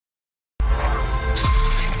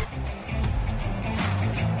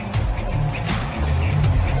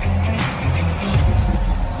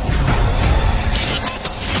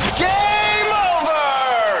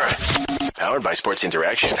Sports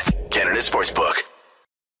Interaction, Canada Sportsbook.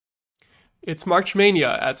 It's March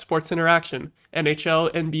Mania at Sports Interaction,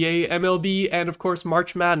 NHL, NBA, MLB, and of course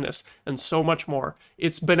March Madness, and so much more.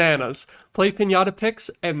 It's bananas. Play Piñata Picks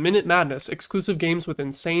and Minute Madness, exclusive games with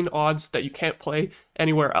insane odds that you can't play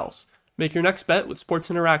anywhere else. Make your next bet with Sports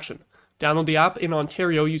Interaction. Download the app in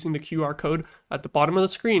Ontario using the QR code at the bottom of the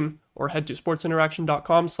screen, or head to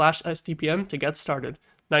sportsinteraction.com/SDPN to get started.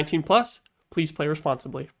 19 plus, please play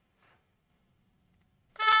responsibly.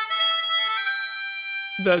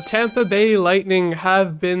 The Tampa Bay Lightning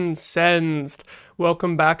have been sensed.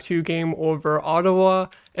 Welcome back to Game Over Ottawa,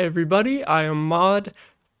 everybody. I am Maud,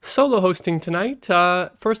 solo hosting tonight.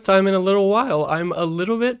 First time in a little while. I'm a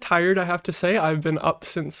little bit tired, I have to say. I've been up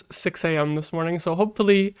since 6 a.m. this morning, so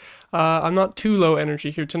hopefully I'm not too low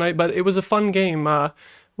energy here tonight, but it was a fun game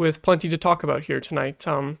with plenty to talk about here tonight.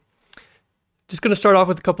 Just going to start off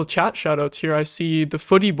with a couple of chat shoutouts here. I see the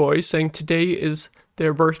Footy Boys saying today is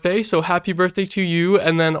their birthday, so happy birthday to you.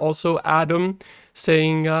 And then also Adam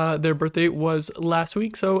saying their birthday was last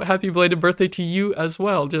week, so happy belated birthday to you as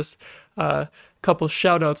well. Just a couple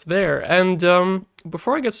shout outs there. And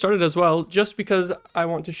before I get started as well, just because I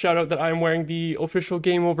want to shout out that I'm wearing the official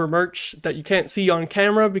Game Over merch that you can't see on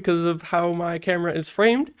camera because of how my camera is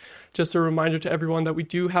framed, just a reminder to everyone that we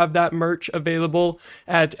do have that merch available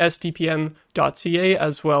at sdpn.ca,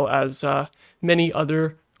 as well as many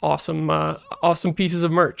other awesome pieces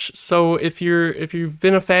of merch. So if you've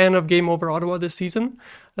been a fan of Game Over Ottawa this season,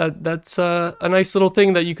 that's a nice little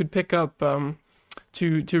thing that you could pick up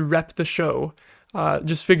to rep the show.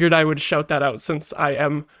 Just figured I would shout that out since I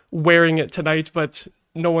am wearing it tonight, but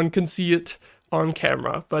no one can see it on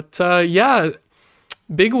camera. But yeah,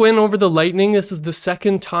 big win over the Lightning. This is the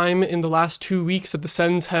second time in the last 2 weeks that the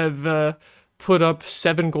Sens have put up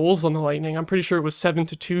 7 goals on the Lightning. I'm pretty sure it was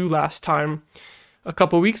 7-2 last time a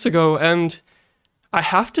couple weeks ago, and I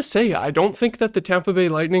have to say, I don't think that the Tampa Bay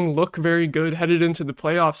Lightning look very good headed into the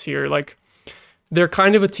playoffs here. Like, they're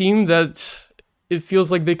kind of a team that it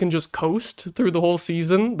feels like they can just coast through the whole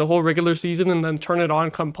season, the whole regular season, and then turn it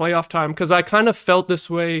on come playoff time, because I kind of felt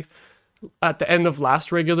this way at the end of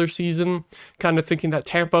last regular season, kind of thinking that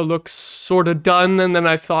Tampa looks sort of done, and then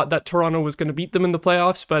I thought that Toronto was going to beat them in the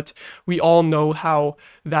playoffs, but we all know how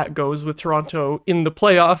that goes with Toronto in the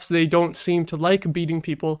playoffs. They don't seem to like beating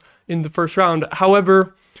people in the first round.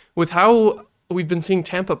 However, with how we've been seeing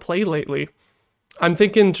Tampa play lately, I'm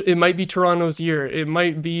thinking it might be Toronto's year. It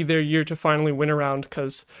might be their year to finally win a round,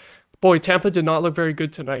 because, boy, Tampa did not look very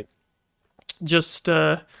good tonight. Just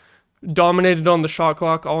dominated on the shot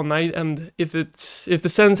clock all night, and if the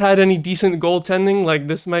Sens had any decent goaltending, like,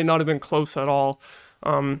 this might not have been close at all.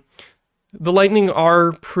 The Lightning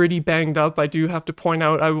are pretty banged up. I do have to point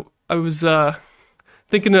out, I was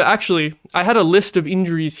thinking that actually I had a list of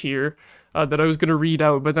injuries here that I was going to read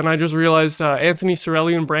out, but then I just realized Anthony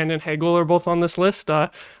Cirelli and Brandon Hagel are both on this list. I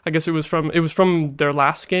guess it was from their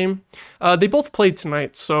last game. They both played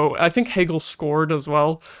tonight, so I think Hagel scored as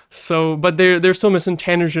well. So, but they're still missing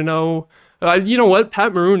Tanner Jeannot. You know what?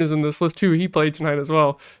 Pat Maroon is in this list too. He played tonight as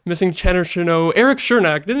well. Missing Tanner Jeannot. Eric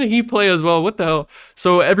Chernak, didn't he play as well? What the hell?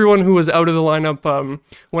 So everyone who was out of the lineup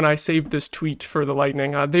when I saved this tweet for the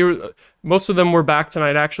Lightning, most of them were back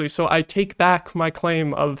tonight actually. So I take back my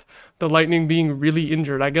claim of the Lightning being really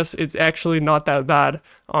injured. I guess it's actually not that bad.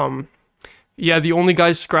 Yeah, the only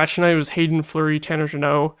guys scratched tonight was Hayden Fleury, Tanner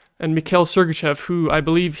Jeannot, and Mikhail Sergachev, who I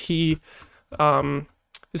believe he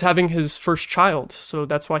is having his first child, so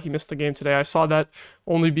that's why he missed the game today. I saw that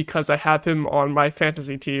only because I have him on my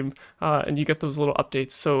fantasy team, and you get those little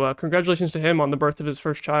updates. So congratulations to him on the birth of his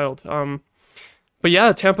first child. But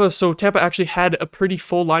yeah, Tampa actually had a pretty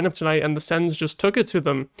full lineup tonight, and the Sens just took it to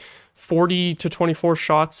them. 40 to 24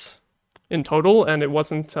 shots in total, and it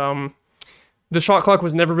wasn't, the shot clock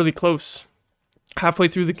was never really close. Halfway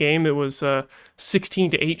through the game, it was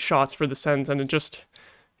 16 to 8 shots for the Sens, and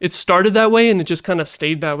it started that way, and it just kind of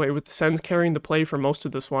stayed that way, with the Sens carrying the play for most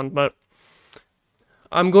of this one. But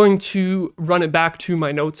I'm going to run it back to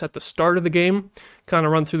my notes at the start of the game, kind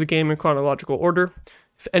of run through the game in chronological order.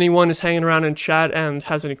 If anyone is hanging around in chat and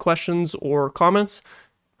has any questions or comments,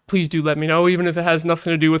 please do let me know, even if it has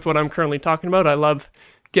nothing to do with what I'm currently talking about. I love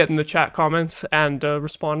getting the chat comments and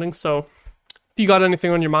responding, so if you got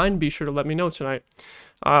anything on your mind, be sure to let me know tonight.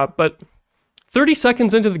 But 30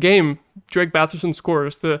 seconds into the game, Drake Batherson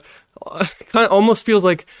scores. The kind of almost feels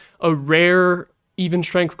like a rare even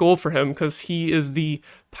strength goal for him, because he is the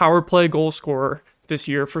power play goal scorer this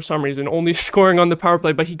year for some reason, only scoring on the power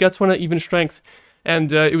play, but he gets one at even strength.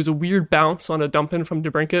 And it was a weird bounce on a dump in from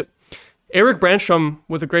DeBrincat. Eric Branstrom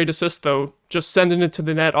with a great assist, though, just sending it to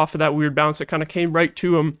the net off of that weird bounce. It kind of came right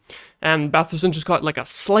to him, and Batherson just got like a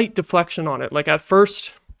slight deflection on it. Like at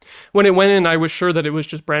first, when it went in, I was sure that it was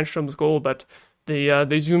just Brandstrom's goal, but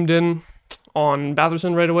they zoomed in on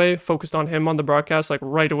Batherson right away, focused on him on the broadcast. Like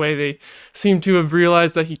right away, they seemed to have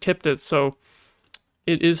realized that he tipped it, so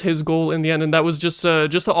it is his goal in the end, and that was just an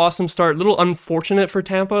awesome start. A little unfortunate for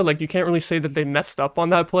Tampa. Like, you can't really say that they messed up on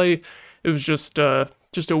that play. It was just a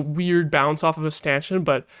weird bounce off of a stanchion,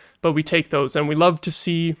 but we take those, and we love to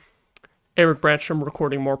see Eric Branstrom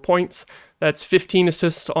recording more points. That's 15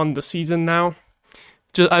 assists on the season now.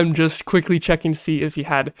 I'm just quickly checking to see if he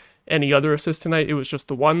had any other assists tonight. It was just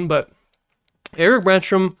the one, but Eric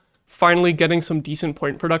Branstrom finally getting some decent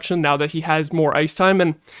point production now that he has more ice time.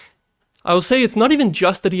 And I will say it's not even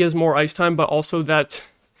just that he has more ice time, but also that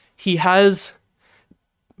he has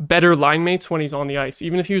better line mates when he's on the ice.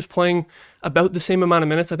 Even if he was playing about the same amount of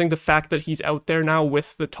minutes, I think the fact that he's out there now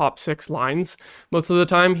with the top 6 lines most of the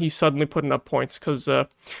time, he's suddenly putting up points. Because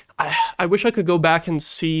I wish I could go back and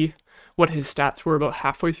see what his stats were about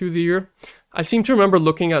halfway through the year. I seem to remember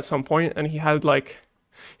looking at some point, and he had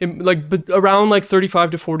around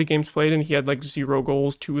 35 to 40 games played, and he had 0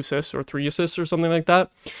 goals, 2 assists, or 3 assists, or something like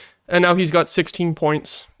that. And now he's got 17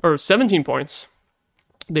 points. They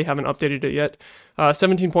haven't updated it yet.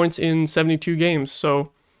 17 points in 72 games.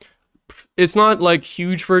 So it's not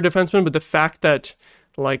huge for a defenseman, but the fact that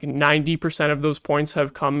 90% of those points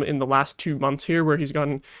have come in the last 2 months here, where he's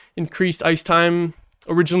gotten increased ice time.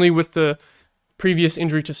 Originally with the previous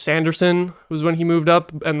injury to Sanderson was when he moved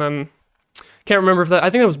up, and then can't remember if I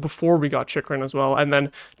think that was before we got Chychrun as well, and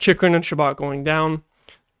then Chychrun and Shabbat going down.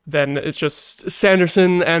 Then it's just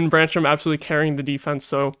Sanderson and Branstrom absolutely carrying the defense.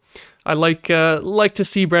 So I like to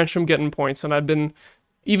see Branstrom getting points, and I've been,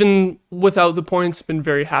 even without the points, been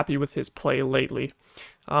very happy with his play lately.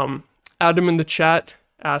 Adam in the chat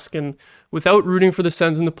asking, without rooting for the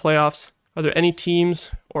Sens in the playoffs, are there any teams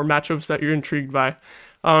or matchups that you're intrigued by?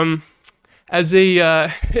 As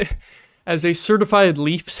a certified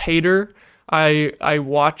Leafs hater, I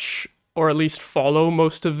watch, or at least follow,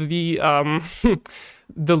 most of the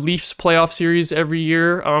the Leafs playoff series every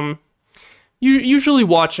year. Usually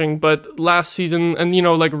watching, but last season, and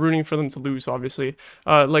rooting for them to lose, obviously.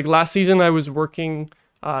 Last season, I was working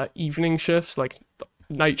evening shifts,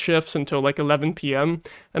 night shifts until 11 p.m.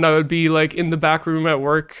 and I would be in the back room at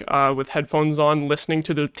work with headphones on, listening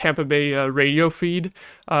to the Tampa Bay radio feed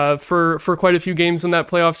for quite a few games in that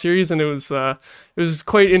playoff series, and it was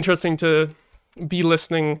quite interesting to be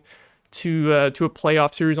listening to a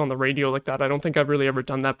playoff series on the radio like that. I don't think I've really ever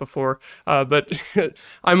done that before, but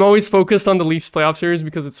I'm always focused on the Leafs playoff series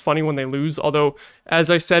because it's funny when they lose, although as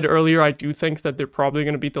I said earlier, I do think that they're probably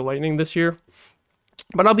going to beat the Lightning this year.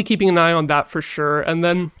 But I'll be keeping an eye on that for sure. And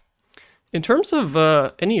then in terms of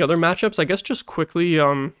any other matchups, I guess just quickly,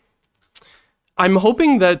 I'm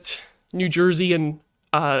hoping that New Jersey and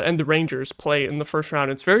the Rangers play in the first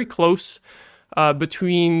round. It's very close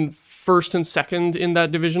between first and second in that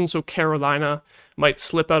division, so Carolina might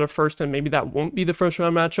slip out of first, and maybe that won't be the first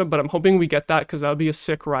round matchup, but I'm hoping we get that because that would be a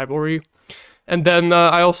sick rivalry. And then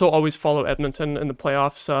I also always follow Edmonton in the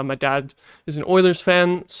playoffs. My dad is an Oilers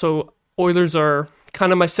fan, so Oilers are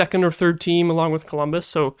kind of my second or third team along with Columbus,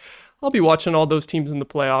 so I'll be watching all those teams in the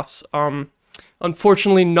playoffs.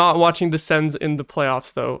 Unfortunately, not watching the Sens in the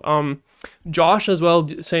playoffs, though. Josh as well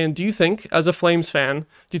saying, do you think, as a Flames fan,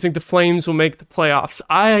 do you think the Flames will make the playoffs?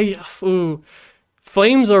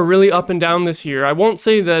 Flames are really up and down this year. I won't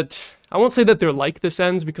say that they're like the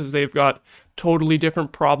Sens because they've got totally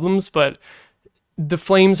different problems, but the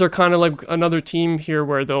Flames are kind of like another team here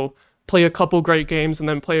where they'll play a couple great games and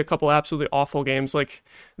then play a couple absolutely awful games.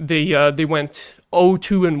 They went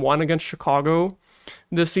 0-2-1 against Chicago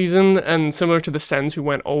this season, and similar to the Sens who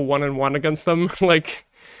went 0-1-1 against them.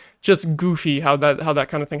 Just goofy how that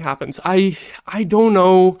kind of thing happens. I don't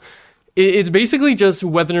know. It's basically just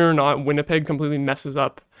whether or not Winnipeg completely messes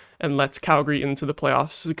up and lets Calgary into the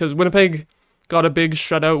playoffs, because Winnipeg got a big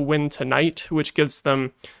shutout win tonight, which gives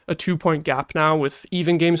them a 2-point gap now with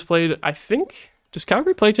even games played. I think, does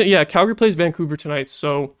Calgary play tonight? Yeah, Calgary plays Vancouver tonight,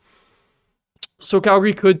 so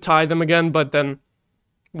Calgary could tie them again, but then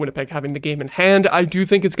Winnipeg having the game in hand, I do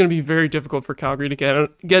think it's going to be very difficult for Calgary to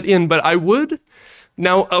get in, but I would...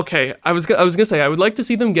 Now, okay, I was going to say, I would like to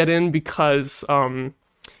see them get in because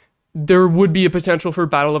there would be a potential for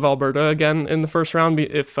Battle of Alberta again in the first round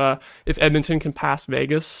if Edmonton can pass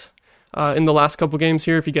Vegas in the last couple games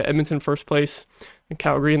here, if you get Edmonton first place and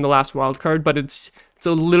Calgary in the last wild card, but it's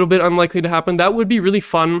a little bit unlikely to happen. That would be really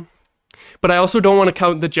fun, but I also don't want to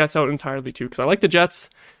count the Jets out entirely too, because I like the Jets,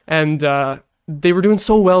 and they were doing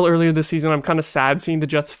so well earlier this season. I'm kind of sad seeing the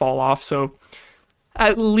Jets fall off. So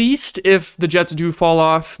at least if the Jets do fall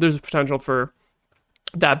off, there's a potential for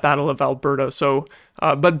that Battle of Alberta. So,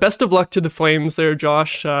 but best of luck to the Flames there,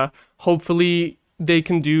 Josh. Hopefully they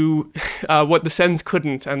can do what the Sens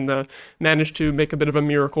couldn't and manage to make a bit of a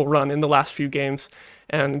miracle run in the last few games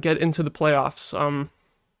and get into the playoffs.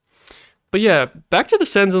 But yeah, back to the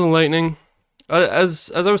Sens and the Lightning.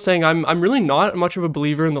 As I was saying, I'm really not much of a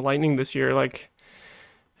believer in the Lightning this year. Like,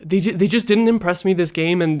 they just didn't impress me this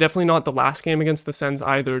game, and definitely not the last game against the Sens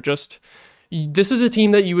either. This is a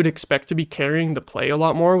team that you would expect to be carrying the play a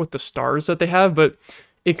lot more with the stars that they have, but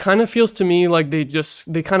it kind of feels to me like they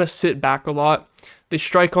kind of sit back a lot. They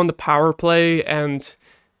strike on the power play, and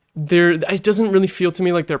it doesn't really feel to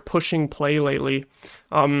me like they're pushing play lately.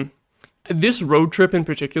 This road trip in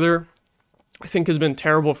particular, I think, has been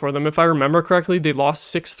terrible for them. If I remember correctly, they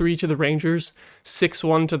lost 6-3 to the Rangers,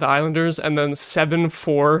 6-1 to the Islanders, and then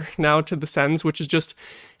 7-4 now to the Sens, which is just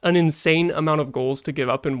an insane amount of goals to give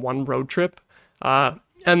up in one road trip.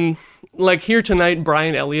 And like here tonight,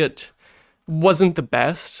 Brian Elliott wasn't the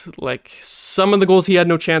best. Like, some of the goals he had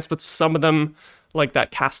no chance, but some of them, like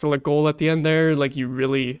that Kastelik goal at the end there, like you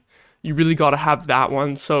really got to have that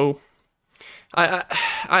one. So I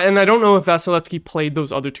don't know if Vasilevsky played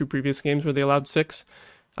those other two previous games where they allowed 6.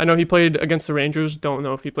 I know he played against the Rangers. Don't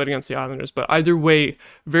know if he played against the Islanders, but either way,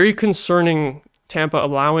 very concerning Tampa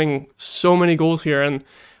allowing so many goals here. And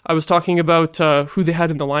I was talking about who they had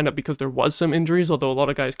in the lineup because there was some injuries, although a lot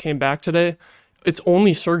of guys came back today. It's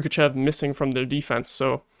only Sergachev missing from their defense,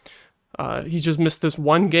 so he's just missed this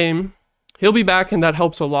one game. He'll be back, and that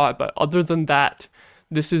helps a lot, but other than that,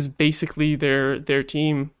 this is basically their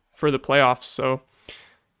team for the playoffs, so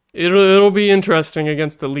it'll be interesting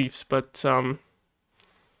against the Leafs, but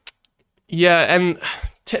yeah, and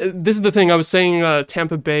this is the thing, I was saying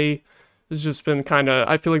Tampa Bay has just been kind of,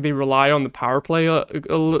 I feel like they rely on the power play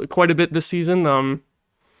quite a bit this season.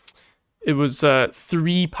 It was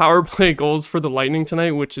 3 power play goals for the Lightning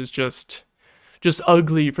tonight, which is just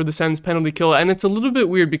ugly for the Sens penalty kill. And it's a little bit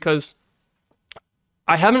weird because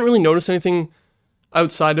I haven't really noticed anything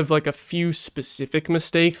outside of like a few specific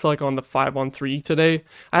mistakes, like on the 5-on-3 today.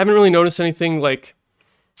 I haven't really noticed anything like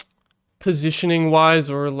positioning wise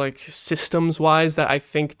or like systems wise that I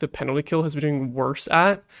think the penalty kill has been doing worse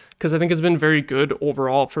at, because I think it's been very good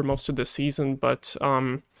overall for most of this season. But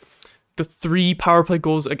the 3 power play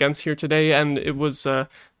goals against here today, and it was I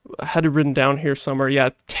had it written down here somewhere. Yeah,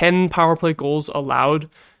 10 power play goals allowed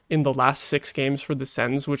in the last 6 games for the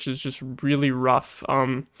Sens, which is just really rough.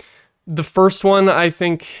 The first one I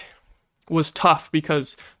think was tough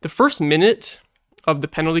because the first minute of the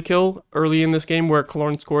penalty kill early in this game where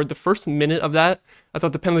Killorn scored, the first minute of that, I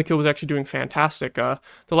thought the penalty kill was actually doing fantastic. The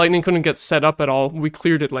Lightning couldn't get set up at all. We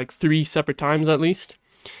cleared it like 3 separate times at least.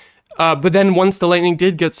 But then once the Lightning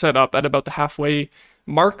did get set up at about the halfway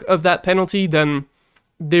mark of that penalty, then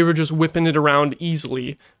they were just whipping it around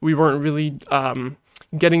easily. We weren't really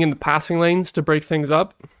getting in the passing lanes to break things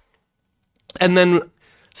up. And then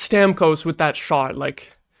Stamkos with that shot,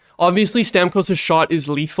 like, obviously Stamkos' shot is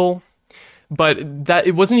lethal, but that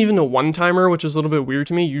it wasn't even a one-timer, which is a little bit weird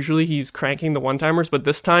to me. Usually he's cranking the one-timers, but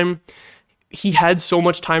this time he had so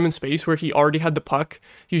much time and space where he already had the puck.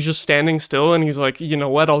 He was just standing still, and he's like, you know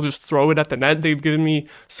what, I'll just throw it at the net. They've given me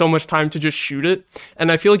so much time to just shoot it.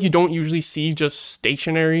 And I feel like you don't usually see just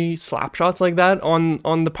stationary slap shots like that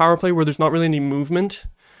on the power play where there's not really any movement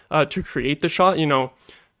to create the shot, you know,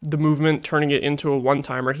 the movement turning it into a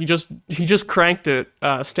one-timer. He just cranked it,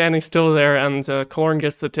 standing still there, and Killorn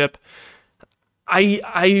gets the tip.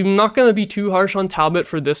 I'm not going to be too harsh on Talbot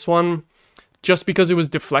for this one, just because it was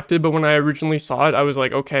deflected, but when I originally saw it, I was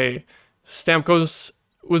like, okay, Stamkos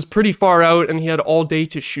was pretty far out, and he had all day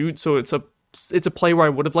to shoot, so it's a play where I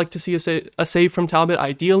would have liked to see a save from Talbot,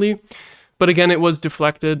 ideally. But again, it was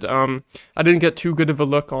deflected. I didn't get too good of a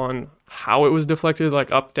look on how it was deflected,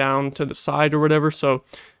 like up, down, to the side or whatever, so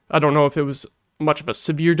I don't know if it was much of a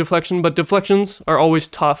severe deflection, but deflections are always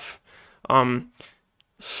tough.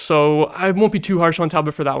 So I won't be too harsh on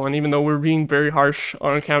Talbot for that one, even though we're being very harsh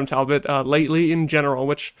on Cam Talbot lately in general,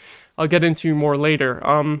 which I'll get into more later.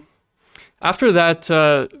 After that,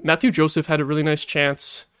 Matthew Joseph had a really nice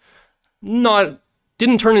chance.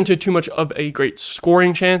 Didn't turn into too much of a great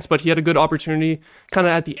scoring chance, but he had a good opportunity kind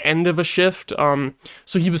of at the end of a shift.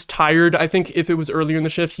 So he was tired. I think if it was earlier in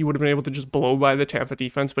the shift, he would have been able to just blow by the Tampa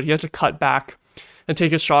defense, but he had to cut back and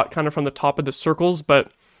take a shot kind of from the top of the circles.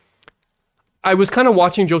 But I was kind of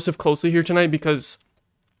watching Joseph closely here tonight because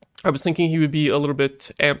I was thinking he would be a little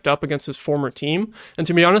bit amped up against his former team. And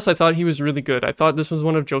to be honest, I thought he was really good. I thought this was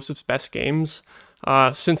one of Joseph's best games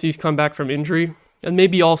since he's come back from injury, and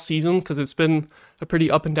maybe all season because it's been a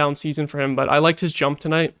pretty up and down season for him. But I liked his jump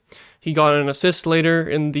tonight. He got an assist later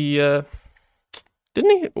in the.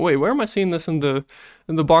 Didn't he? Wait, where am I seeing this in the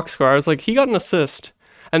box score? I was like, he got an assist,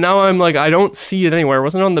 and now I'm like, I don't see it anywhere. It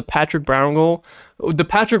wasn't on the Patrick Brown goal. The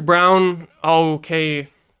Patrick Brown. Okay.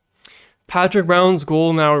 Patrick Brown's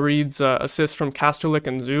goal now reads assist from Kasterlik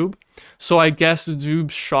and Zub. So I guess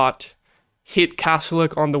Zub's shot hit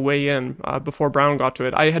Kasterlik on the way in before Brown got to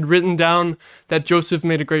it. I had written down that Joseph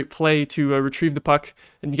made a great play to retrieve the puck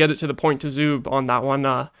and get it to the point to Zub on that one.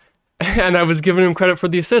 And I was giving him credit for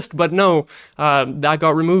the assist, but no, that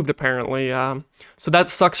got removed apparently. So that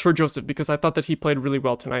sucks for Joseph because I thought that he played really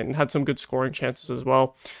well tonight and had some good scoring chances as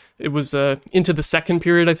well. It was into the second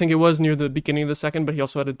period, I think it was, near the beginning of the second, but he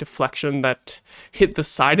also had a deflection that hit the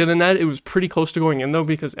side of the net. It was pretty close to going in though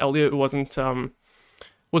because Elliott wasn't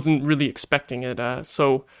really expecting it.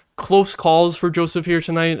 So close calls for Joseph here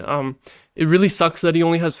tonight. It really sucks that he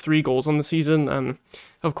only has 3 goals on the season. And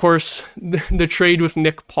of course, the trade with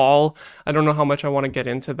Nick Paul, I don't know how much I want to get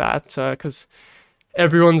into that because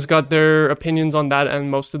everyone's got their opinions on that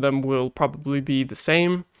and most of them will probably be the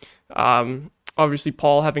same. Obviously,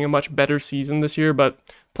 Paul having a much better season this year, but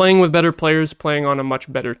playing with better players, playing on a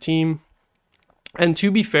much better team. And to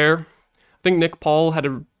be fair, I think Nick Paul had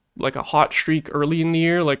a hot streak early in the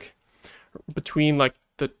year, like between like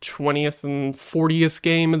the 20th and 40th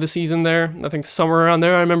game of the season there. I think somewhere around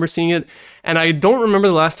there I remember seeing it. And I don't remember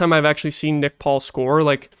the last time I've actually seen Nick Paul score.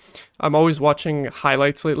 Like, I'm always watching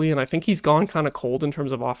highlights lately, and I think he's gone kind of cold in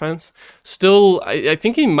terms of offense. Still, I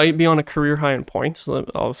think he might be on a career high in points.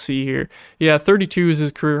 I'll see here. Yeah, 32 is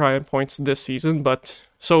his career high in points this season, but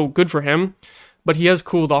so good for him. But he has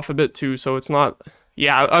cooled off a bit too, so it's not...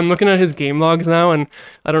 Yeah, I'm looking at his game logs now, and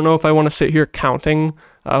I don't know if I want to sit here counting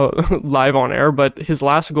live on air, but his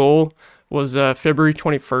last goal was February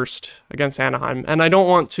 21st against Anaheim. And I don't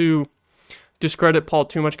want to discredit Paul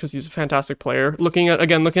too much because he's a fantastic player. Looking at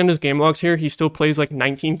his game logs here, he still plays like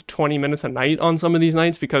 19 to 20 minutes a night on some of these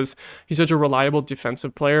nights because he's such a reliable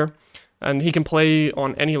defensive player. And he can play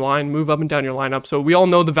on any line, move up and down your lineup. So we all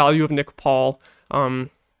know the value of Nick Paul.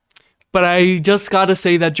 But I just got to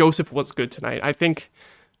say that Joseph was good tonight. I think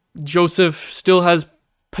Joseph still has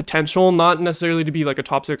potential, not necessarily to be like a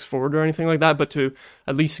top 6 forward or anything like that, but to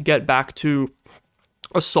at least get back to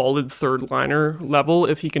a solid third liner level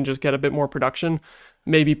if he can just get a bit more production.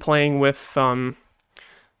 Maybe playing with some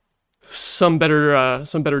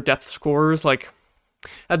better depth scorers. Like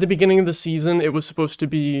at the beginning of the season, it was supposed to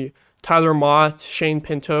be Tyler Mott, Shane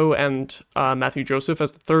Pinto, and Matthew Joseph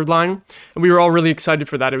as the third line. And we were all really excited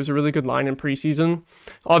for that. It was a really good line in preseason.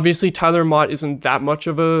 Obviously, Tyler Mott isn't that much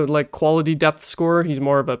of a quality depth scorer. He's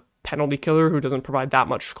more of a penalty killer who doesn't provide that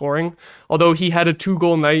much scoring. Although he had a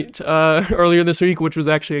 2-goal night earlier this week, which was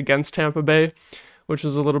actually against Tampa Bay, which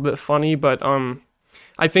was a little bit funny. But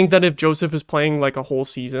I think that if Joseph is playing like a whole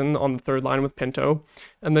season on the third line with Pinto,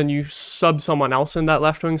 and then you sub someone else in that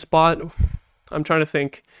left wing spot, I'm trying to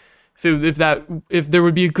think if there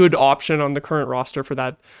would be a good option on the current roster for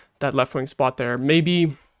that left wing spot there.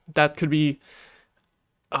 Maybe that could be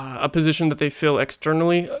a position that they fill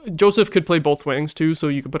externally. Joseph could play both wings too, so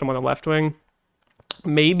you could put him on the left wing.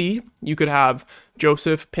 Maybe you could have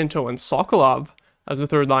Joseph, Pinto, and Sokolov as a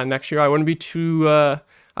third line next year. I wouldn't be too...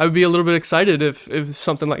 I would be a little bit excited if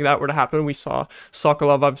something like that were to happen. We saw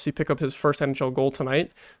Sokolov obviously pick up his first NHL goal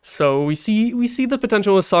tonight, so we see the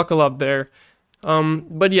potential with Sokolov there.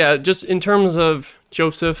 But yeah, just in terms of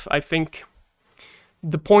Joseph, I think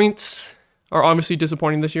the points are obviously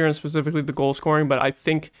disappointing this year, and specifically the goal scoring, but I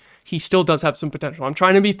think he still does have some potential. I'm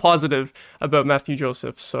trying to be positive about Matthew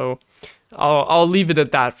Joseph, so I'll leave it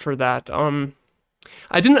at that for that.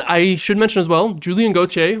 I should mention as well, Julien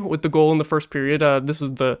Gauthier with the goal in the first period. This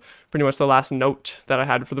is pretty much the last note that I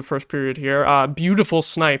had for the first period here. Beautiful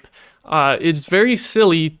snipe. It's very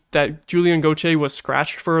silly that Julien Gauthier was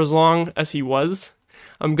scratched for as long as he was.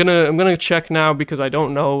 I'm gonna check now because I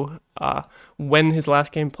don't know when his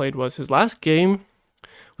last game played was. His last game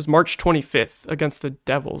was March 25th against the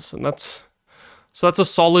Devils, and that's a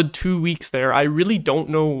solid 2 weeks there. I really don't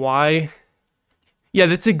know why. Yeah,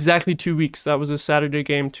 that's exactly 2 weeks. That was a Saturday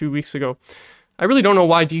game 2 weeks ago. I really don't know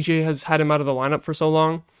why DJ has had him out of the lineup for so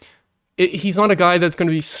long. He's not a guy that's going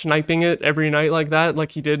to be sniping it every night like that,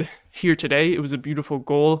 like he did here today. It was a beautiful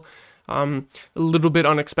goal. A little bit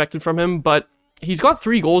unexpected from him, but he's got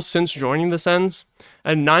 3 goals since joining the Sens,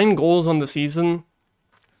 and 9 goals on the season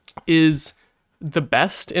is the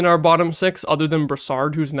best in our bottom 6, other than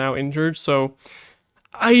Brassard, who's now injured. So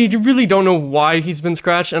I really don't know why he's been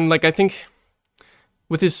scratched, and I think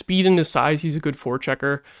with his speed and his size, he's a good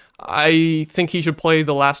forechecker. I think he should play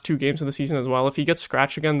the last 2 games of the season as well. If he gets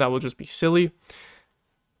scratched again, that will just be silly.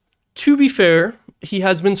 To be fair, he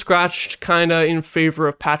has been scratched kind of in favor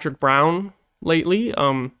of Patrick Brown lately.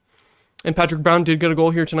 And Patrick Brown did get a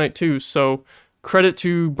goal here tonight too, so credit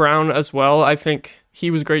to Brown as well. I think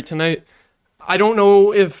he was great tonight. I don't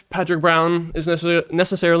know if Patrick Brown is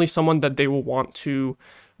necessarily someone that they will want to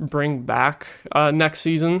bring back next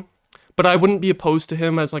season, but I wouldn't be opposed to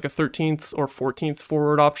him as like a 13th or 14th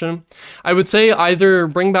forward option. I would say either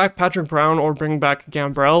bring back Patrick Brown or bring back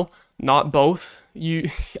Gambrell, not both.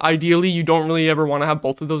 Ideally, you don't really ever want to have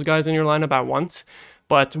both of those guys in your lineup at once,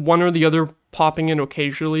 but one or the other popping in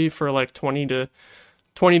occasionally for like 20 to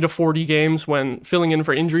 40 games when filling in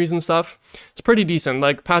for injuries and stuff, it's pretty decent.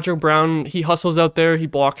 Like Patrick Brown, he hustles out there, he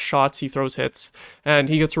blocks shots, he throws hits, and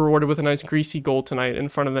he gets rewarded with a nice greasy goal tonight in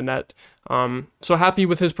front of the net. So happy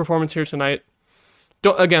with his performance here tonight.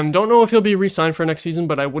 Don't know if he'll be re-signed for next season,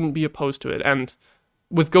 but I wouldn't be opposed to it. And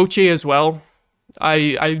with Gauthier as well,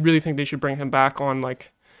 I really think they should bring him back on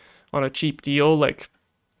a cheap deal. Like,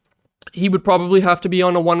 he would probably have to be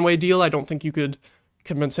on a one-way deal. I don't think you could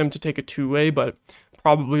convince him to take a two-way, but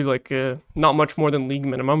probably not much more than league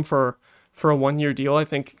minimum for a 1-year deal. I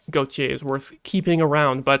think Gauthier is worth keeping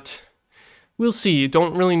around, but we'll see.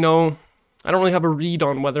 Don't really know. I don't really have a read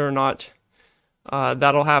on whether or not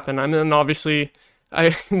that'll happen. I mean, obviously,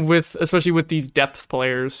 especially with these depth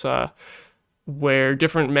players, where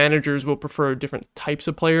different managers will prefer different types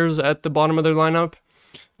of players at the bottom of their lineup.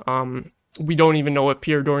 We don't even know if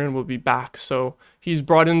Pierre Dorion will be back. So he's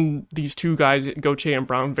brought in these 2 guys, Gauthier and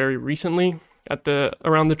Brown, very recently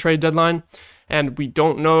around the trade deadline, and we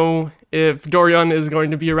don't know if Dorion is going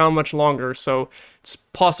to be around much longer. So it's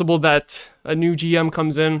possible that a new GM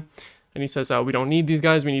comes in and he says, we don't need these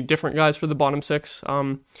guys, we need different guys for the bottom 6.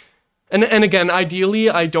 And again, ideally,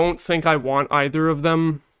 I don't think I want either of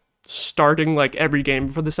them starting like every game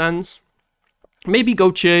for the Sens. Maybe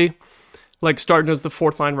Gauthier like starting as the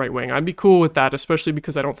 4th line right wing. I'd be cool with that, especially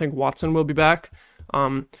because I don't think Watson will be back.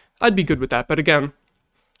 I'd be good with that. But again,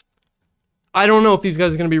 I don't know if these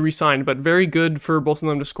guys are going to be re-signed, but very good for both of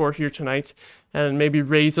them to score here tonight and maybe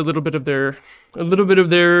raise a little bit of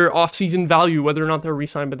their off-season value, whether or not they're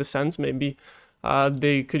re-signed by the Sens. Maybe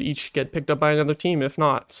they could each get picked up by another team if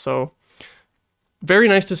not. So very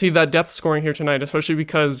nice to see that depth scoring here tonight, especially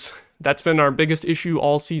because that's been our biggest issue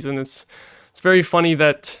all season. It's very funny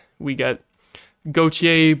that we get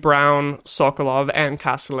Gauthier, Brown, Sokolov, and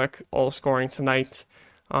Kastelik all scoring tonight.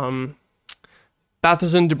 Batherson,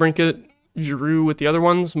 DeBrincat, Giroux with the other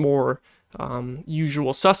ones, more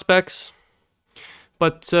usual suspects.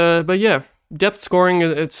 But yeah, depth scoring,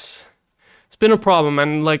 it's been a problem,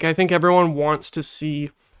 and I think everyone wants to see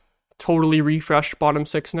totally refreshed bottom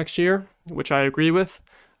 6 next year, which I agree with.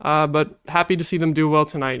 But happy to see them do well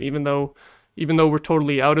tonight, even though we're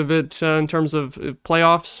totally out of it in terms of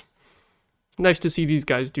playoffs. Nice to see these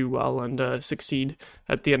guys do well and succeed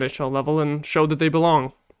at the NHL level and show that they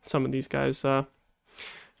belong. Some of these guys.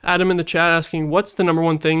 Adam in the chat asking, what's the number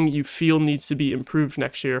one thing you feel needs to be improved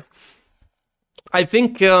next year? I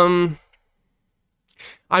think I'm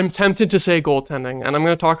tempted to say goaltending, and I'm going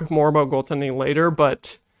to talk more about goaltending later,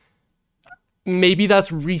 but maybe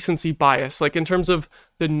that's recency bias. In terms of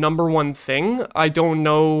the number one thing, I don't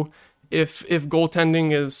know if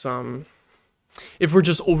goaltending is... if we're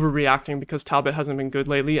just overreacting because Talbot hasn't been good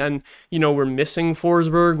lately, and we're missing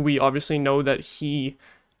Forsberg. We obviously know that he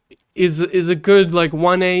is a good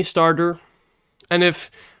 1A starter, and if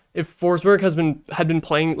Forsberg had been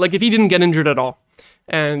playing, if he didn't get injured at all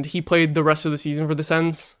and he played the rest of the season for the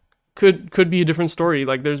Sens, could be a different story.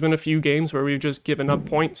 There's been a few games where we've just given up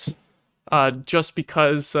points just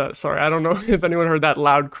because, sorry, I don't know if anyone heard that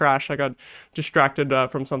loud crash. I got distracted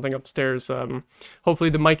from something upstairs. Hopefully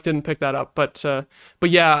the mic didn't pick that up. But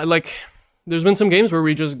yeah, there's been some games where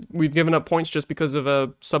we've given up points just because of a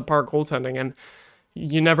subpar goaltending, and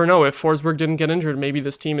you never know. If Forsberg didn't get injured, maybe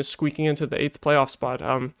this team is squeaking into the 8th playoff spot.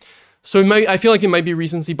 So I feel like it might be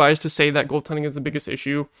recency bias to say that goaltending is the biggest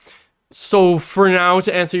issue. So for now,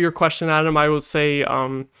 to answer your question, Adam, I will say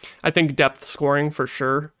I think depth scoring for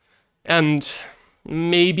sure. And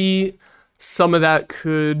maybe some of that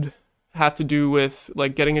could have to do with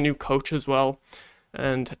getting a new coach as well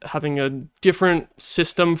and having a different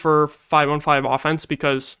system for 5-on-5 offense,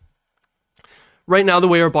 because right now the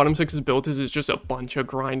way our bottom 6 is built is just a bunch of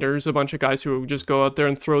grinders, a bunch of guys who just go out there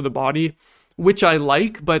and throw the body, which I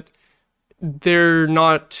like, but they're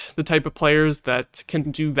not the type of players that can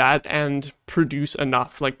do that and produce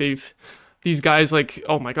enough. these guys like,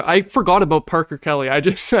 oh my God, I forgot about Parker Kelly. I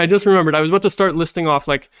just remembered. I was about to start listing off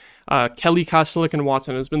like Kelly, Kastelik, and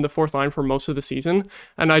Watson has been the fourth line for most of the season.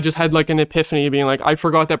 And I just had like an epiphany being like, I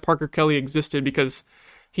forgot that Parker Kelly existed because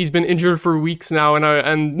he's been injured for weeks now.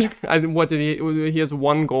 What did he has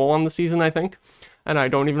 1 goal on the season, I think. And I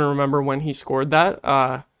don't even remember when he scored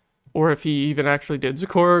that. Or if he even actually did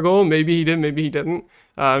score a goal. Maybe he did, maybe he didn't.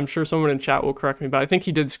 I'm sure someone in chat will correct me, but I think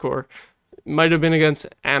he did score. Might have been against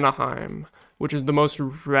Anaheim, which is the most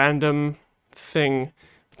random thing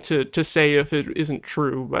to say if it isn't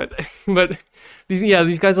true. But these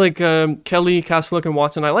guys like Kelly, Kastelik, and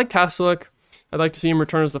Watson. I like Kastelik. I'd like to see him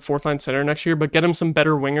return as the fourth line center next year, but get him some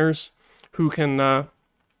better wingers who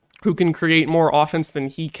can create more offense than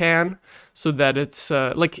he can, so that it's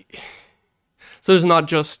so there's not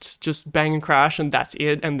just bang and crash and that's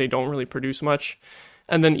it, and they don't really produce much.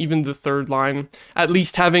 And then even the third line, at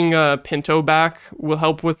least having Pinto back will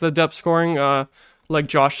help with the depth scoring. Like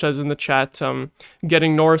Josh says in the chat,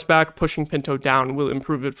 getting Norris back, pushing Pinto down will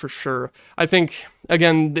improve it for sure. I think,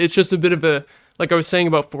 again, it's just a bit of a, like I was saying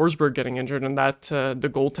about Forsberg getting injured and that the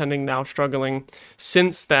goaltending now struggling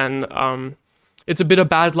since then, it's a bit of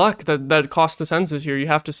bad luck that cost the Sens this year. You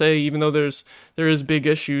have to say, even though there is big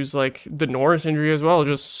issues like the Norris injury as well,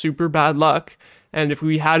 just super bad luck. And if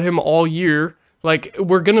we had him all year, like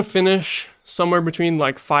we're gonna finish somewhere between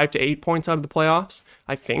like 5 to 8 points out of the playoffs,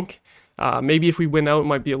 I think. Maybe if we win out, it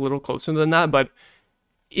might be a little closer than that. But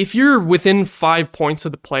if you're within 5 points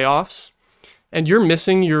of the playoffs and you're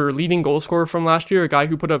missing your leading goal scorer from last year, a guy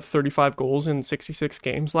who put up 35 goals in 66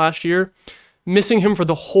 games last year, missing him for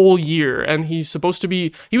the whole year, and he was supposed to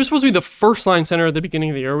be the first line center at the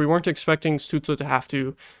beginning of the year. We weren't expecting Stützle to have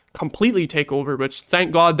to completely take over, which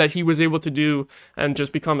thank God that he was able to do and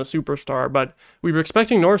just become a superstar. But we were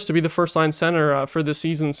expecting Norris to be the first line center for this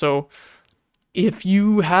season. So if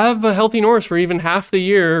you have a healthy Norris for even half the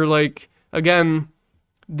year, like again,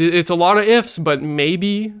 it's a lot of ifs, but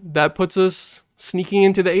maybe that puts us sneaking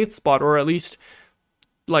into the 8th spot, or at least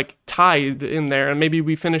like tied in there, and maybe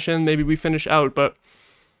we finish in, maybe we finish out. But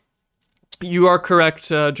you are correct,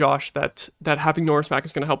 Josh, that having Norris back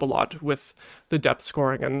is going to help a lot with the depth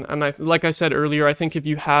scoring. And I, like I said earlier, I think if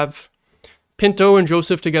you have Pinto and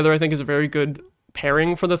Joseph together, I think is a very good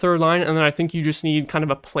pairing for the third line. And then I think you just need kind of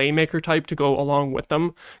a playmaker type to go along with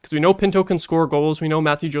them, because we know Pinto can score goals. We know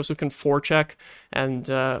Matthew Joseph can forecheck, and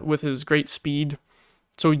with his great speed.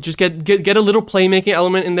 So just get a little playmaking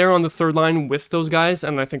element in there on the third line with those guys,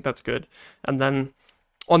 and I think that's good. And then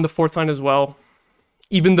on the fourth line as well,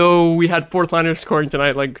 even though we had fourth liners scoring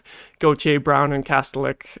tonight, like Gauthier, Brown, and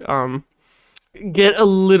Kastelik, get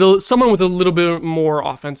someone with a little bit more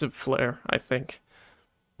offensive flair, I think.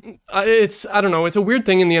 I don't know, it's a weird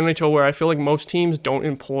thing in the NHL where I feel like most teams don't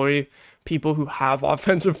employ people who have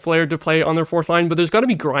offensive flair to play on their fourth line, but there's got to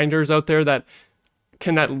be grinders out there that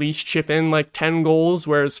can at least chip in like 10 goals,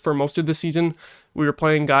 whereas for most of the season we were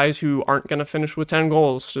playing guys who aren't going to finish with 10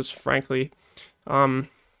 goals, just frankly.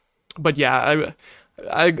 But yeah,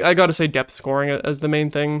 I gotta say depth scoring as the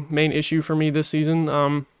main issue for me this season.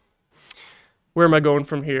 Where am I going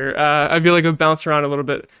from here? I feel like I've bounced around a little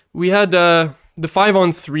bit. We had the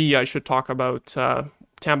 5-on-3 I should talk about.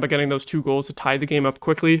 Tampa getting those 2 goals to tie the game up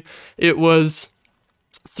quickly. It was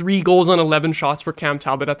 3 goals on 11 shots for Cam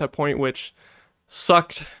Talbot at that point, which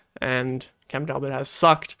sucked, and Cam Talbot has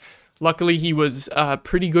sucked. Luckily, he was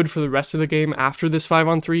pretty good for the rest of the game after this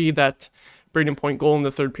 5-on-3. That Brayden Point goal in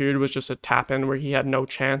the third period was just a tap-in where he had no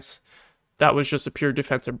chance. That was just a pure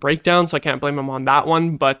defensive breakdown, so I can't blame him on that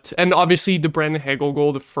one. And obviously, the Brandon Hagel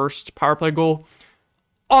goal, the first power play goal,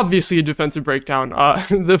 obviously a defensive breakdown.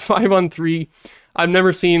 The 5-on-3, I've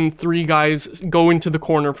never seen 3 guys go into the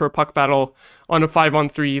corner for a puck battle on a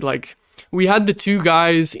 5-on-3. Like, we had the 2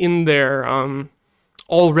 guys in there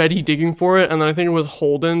already digging for it, and then I think it was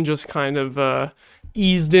Holden just kind of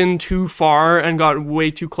eased in too far and got way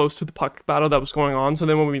too close to the puck battle that was going on. So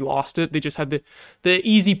then when we lost it, they just had the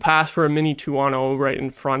easy pass for a mini 2-on-0 right in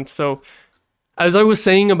front. So as I was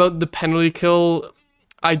saying about the penalty kill,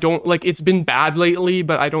 I don't like, it's been bad lately,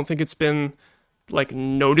 but I don't think it's been like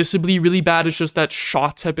noticeably really bad. It's just that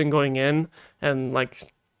shots have been going in and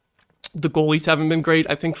like the goalies haven't been great.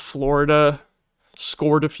 I think Florida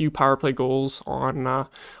scored a few power play goals on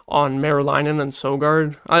Merolainen and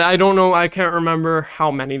Sogard. I don't know, I can't remember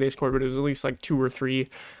how many they scored, but it was at least like 2 or 3.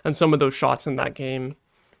 And some of those shots in that game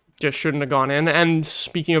just shouldn't have gone in. And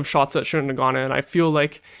speaking of shots that shouldn't have gone in, I feel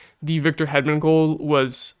like the Victor Hedman goal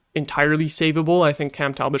was entirely savable. I think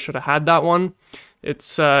Cam Talbot should have had that one. It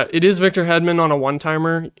is Victor Hedman on a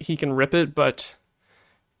one-timer. He can rip it, but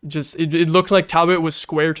it looked like Talbot was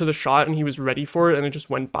square to the shot and he was ready for it, and it just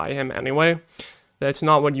went by him anyway. That's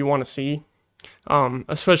not what you want to see,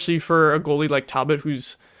 especially for a goalie like Talbot,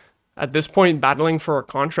 who's at this point battling for a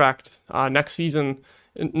contract next season,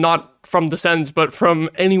 not from the Sens, but from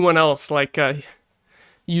anyone else. Like,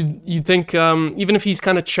 you'd think, even if he's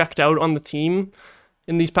kind of checked out on the team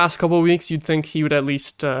in these past couple of weeks, you'd think he would at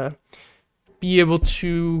least be able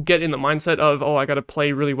to get in the mindset of, I got to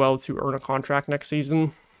play really well to earn a contract next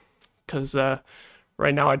season, because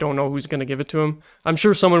right now I don't know who's going to give it to him. I'm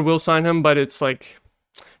sure someone will sign him, but it's like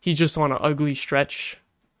he's just on an ugly stretch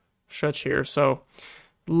here. So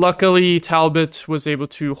luckily Talbot was able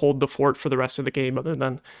to hold the fort for the rest of the game, other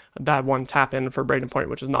than that one tap in for Braden Point,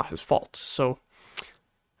 which is not his fault. So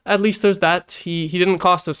at least there's that. He didn't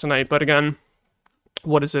cost us tonight, but again,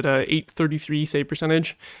 what is it, a .833 save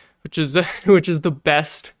percentage, which is the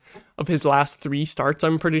best of his last 3 starts,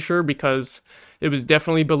 I'm pretty sure, because it was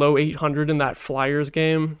definitely below 800 in that Flyers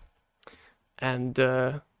game. And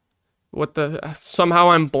somehow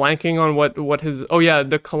I'm blanking on what his,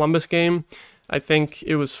 the Columbus game, I think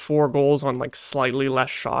it was 4 goals on like slightly less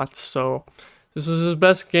shots. So this is his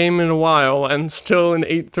best game in a while, and still an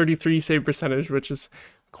 .833 save percentage, which is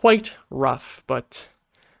quite rough, but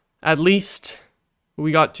at least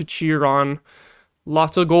we got to cheer on.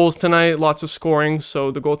 Lots of goals tonight, lots of scoring,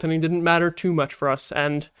 so the goaltending didn't matter too much for us.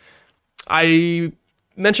 And I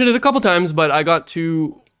mentioned it a couple times, but I got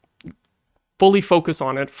to fully focus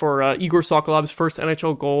on it for Igor Sokolov's first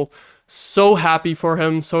NHL goal. So happy for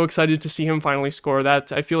him, so excited to see him finally score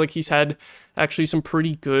that. I feel like he's had actually some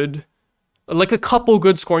pretty good, like a couple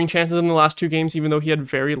good scoring chances in the last 2 games, even though he had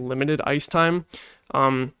very limited ice time.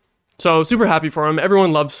 So super happy for him.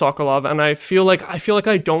 Everyone loves Sokolov, and I feel like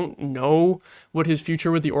I don't know what his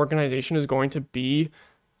future with the organization is going to be.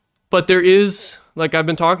 But there is, like I've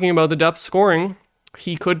been talking about, the depth scoring.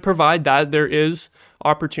 He could provide that. There is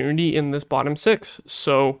opportunity in this bottom 6.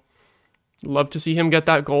 So love to see him get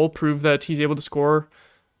that goal, prove that he's able to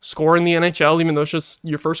score in the NHL, even though it's just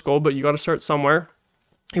your first goal, but you got to start somewhere.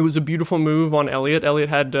 It was a beautiful move on Elliott. Elliott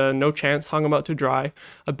had no chance, hung him out to dry.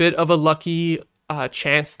 A bit of a lucky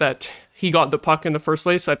chance that he got the puck in the first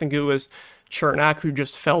place. I think it was Chernak who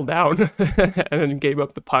just fell down and then gave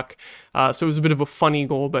up the puck. So it was a bit of a funny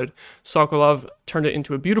goal, but Sokolov turned it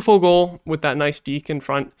into a beautiful goal with that nice deke in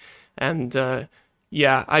front. And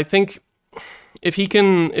I think if he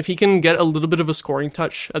can get a little bit of a scoring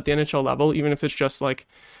touch at the NHL level, even if it's just like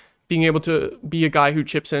being able to be a guy who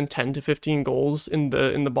chips in 10 to 15 goals in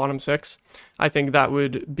the bottom 6, I think that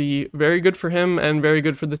would be very good for him and very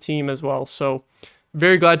good for the team as well. So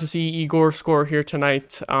very glad to see Igor score here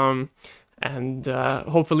tonight. And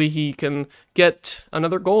hopefully he can get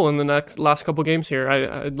another goal in the last couple games here.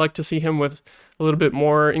 I'd like to see him with a little bit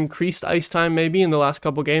more increased ice time maybe in the last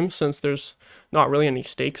couple games, since there's not really any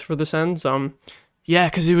stakes for the Sens.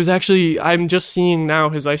 Because it was actually, I'm just seeing now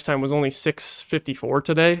his ice time was only 6:54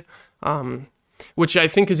 today, which I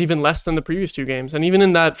think is even less than the previous 2 games. And even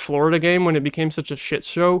in that Florida game, when it became such a shit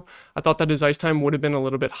show, I thought that his ice time would have been a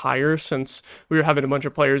little bit higher, since we were having a bunch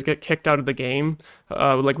of players get kicked out of the game.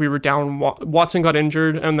 Like we were down, Watson got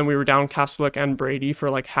injured, and then we were down Kastelik and Brady for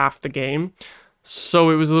like half the game.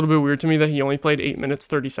 So it was a little bit weird to me that he only played 8 minutes,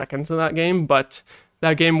 30 seconds in that game, but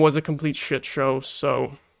that game was a complete shit show,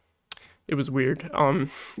 so it was weird.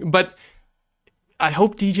 But I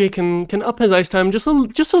hope DJ can up his ice time just a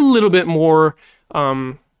little bit more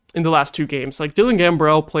in the last 2 games. Like Dylan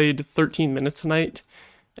Gambrell played 13 minutes tonight,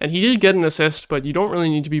 and he did get an assist, but you don't really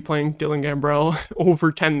need to be playing Dylan Gambrell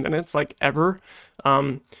over 10 minutes, like ever.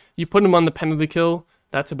 You put him on the penalty kill.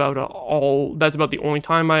 That's about the only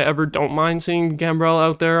time I ever don't mind seeing Gambrell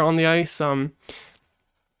out there on the ice.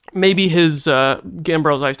 Maybe his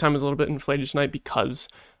Gambrell's ice time is a little bit inflated tonight because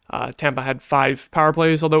Tampa had 5 power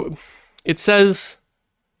plays, although it says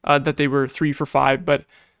that they were 3 for 5, but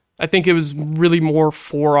I think it was really more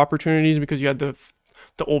 4 opportunities because you had the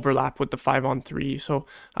overlap with the 5-on-3. So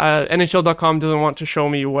NHL.com doesn't want to show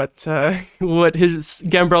me what his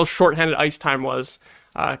Gambrell's shorthanded ice time was.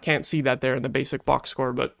 Can't see that there in the basic box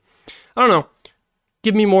score, but I don't know.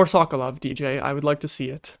 Give me more Sokolov, DJ. I would like to see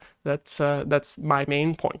it. That's my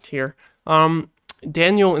main point here.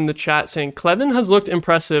 Daniel in the chat saying, Clevin has looked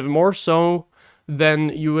impressive, more so than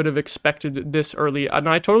you would have expected this early. And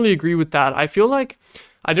I totally agree with that. I feel like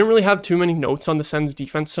I didn't really have too many notes on the Sens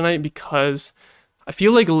defense tonight because I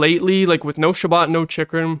feel like lately, like with no Shabbat, no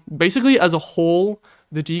Chikrin, basically as a whole,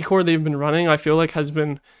 the D-core they've been running, I feel like has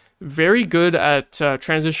been very good at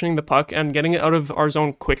transitioning the puck and getting it out of our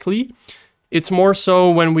zone quickly. It's more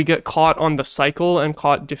so when we get caught on the cycle and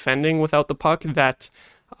caught defending without the puck that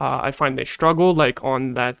I find they struggle, like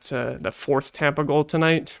on that the fourth Tampa goal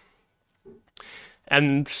tonight,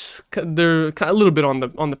 and they're a little bit on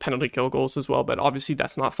the penalty kill goals as well. But obviously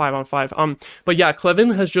that's not 5-on-5. But yeah,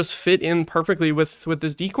 Clevin has just fit in perfectly with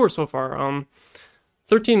this decor so far.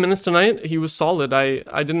 13 minutes tonight, he was solid.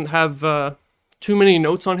 I didn't have too many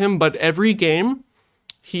notes on him, but every game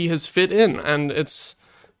he has fit in, and it's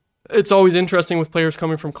always interesting with players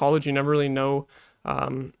coming from college. You never really know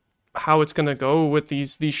how it's going to go with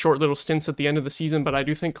these short little stints at the end of the season, but I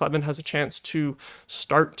do think Clevin has a chance to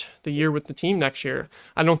start the year with the team next year.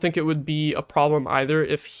 I don't think it would be a problem either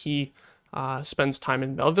if he spends time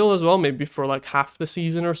in Belleville as well, maybe for like half the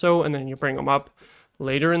season or so, and then you bring him up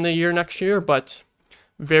later in the year next year. But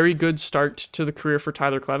very good start to the career for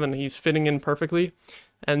Tyler Clevin. He's fitting in perfectly,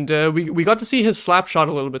 and we got to see his slap shot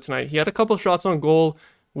a little bit tonight. He had a couple shots on goal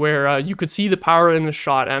where you could see the power in the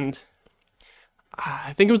shot, and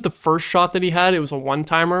I think it was the first shot that he had. It was a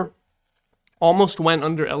one-timer. Almost went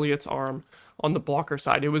under Elliott's arm on the blocker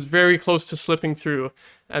side. It was very close to slipping through,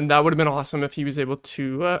 and that would have been awesome if he was able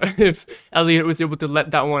to, if Elliott was able to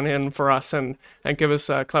let that one in for us and give us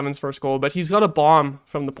Clevin's first goal. But he's got a bomb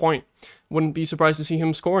from the point. Wouldn't be surprised to see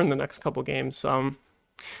him score in the next couple games.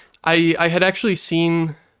 I had actually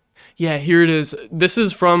seen, yeah, here it is. This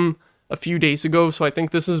is from a few days ago, so I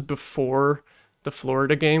think this is before the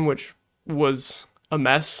Florida game, which was a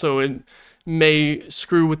mess, so it may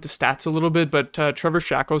screw with the stats a little bit. But Trevor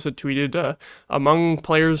Shackles had tweeted, among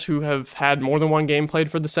players who have had more than one game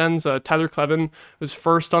played for the Sens, Tyler Clevin was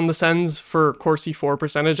first on the Sens for Corsi 4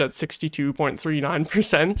 percentage at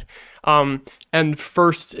 62.39%, and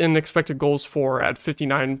first in expected goals for at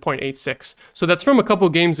 59.86. So that's from a couple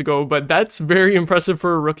games ago, but that's very impressive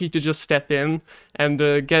for a rookie to just step in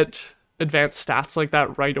and get advanced stats like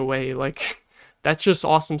that right away. Like, that's just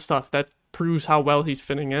awesome stuff. That proves how well he's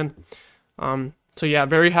fitting in. So yeah,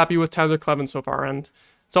 very happy with Tyler Clevin so far, and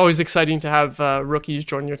it's always exciting to have rookies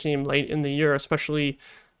join your team late in the year, especially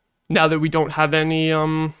now that we don't have any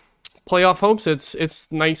playoff hopes.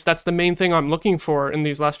 It's nice. That's the main thing I'm looking for in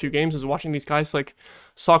these last few games, is watching these guys like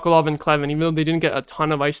Sokolov and Clevin. Even though they didn't get a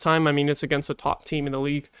ton of ice time, I mean, it's against a top team in the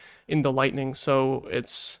league in the Lightning, so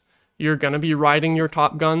you're going to be riding your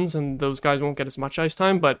top guns, and those guys won't get as much ice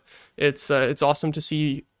time, but it's awesome to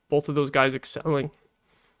see both of those guys excelling,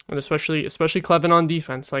 and especially Clevin on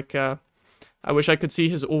defense. Like, I wish I could see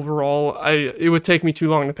his overall. It would take me too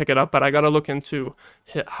long to pick it up, but I got to look into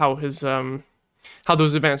how his how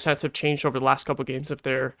those advanced stats have changed over the last couple of games, if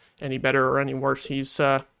they're any better or any worse. He's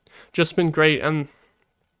just been great, and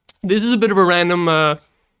this is a bit of a random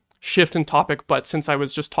shift in topic, but since I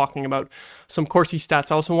was just talking about some Corsi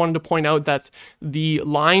stats, I also wanted to point out that the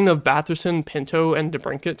line of Batherson, Pinto, and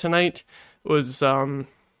DeBrincat tonight was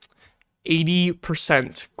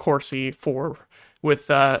 80% Corsi 4 with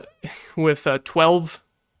 12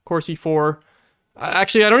 Corsi 4.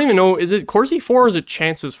 Actually, I don't even know, is it Corsi 4 or is it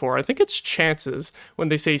Chances 4? I think it's Chances when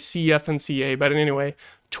they say CF and CA, but anyway,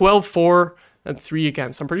 12 4 and 3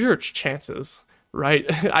 against. I'm pretty sure it's Chances, right?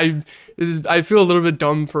 I feel a little bit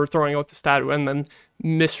dumb for throwing out the stat and then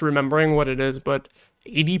misremembering what it is, but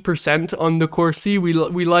 80% on the Corsi, we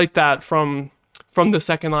like that from the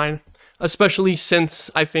second line, especially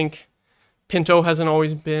since I think Pinto hasn't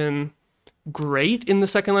always been great in the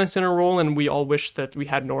second line center role, and we all wish that we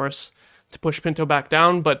had Norris to push Pinto back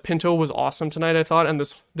down, but Pinto was awesome tonight, I thought, and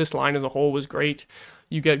this line as a whole was great.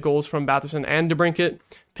 You get goals from Batherson and DeBrincat.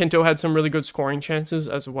 Pinto had some really good scoring chances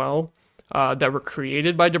as well that were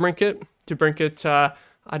created by DeBrincat. DeBrincat,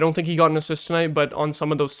 I don't think he got an assist tonight, but on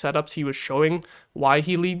some of those setups, he was showing why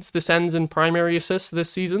he leads the Sens in primary assists this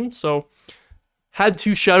season. So had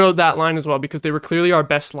to shout out that line as well, because they were clearly our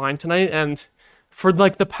best line tonight. And for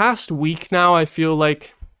like the past week now, I feel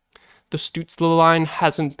like the Stützle line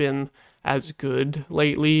hasn't been as good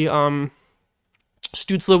lately.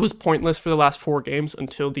 Stützle was pointless for the last 4 games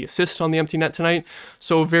until the assist on the empty net tonight.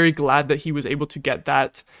 So very glad that he was able to get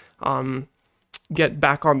that, get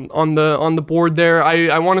back on the board there.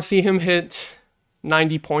 I want to see him hit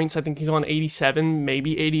 90 points. I think he's on 87,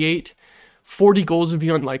 maybe 88. 40 goals would be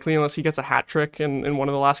unlikely unless he gets a hat trick in one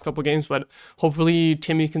of the last couple games, but hopefully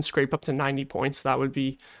Timmy can scrape up to 90 points. That would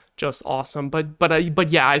be just awesome. But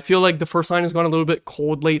yeah, I feel like the first line has gone a little bit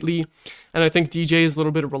cold lately, and I think DJ is a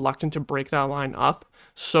little bit reluctant to break that line up.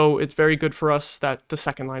 So it's very good for us that the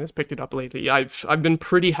second line has picked it up lately. I've been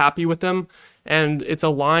pretty happy with them, and it's a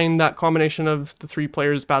line, that combination of the 3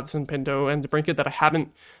 players, Batherson, Pinto, and DeBrincat, that I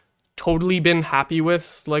haven't totally been happy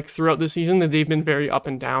with like throughout the season. That they've been very up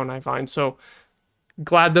and down, I find. So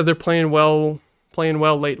glad that they're playing well playing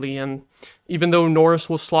well lately. And even though Norris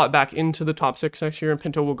will slot back into the top 6 next year and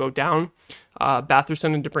Pinto will go down,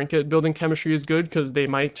 Batherson and DeBrincat building chemistry is good because they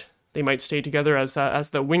might stay together as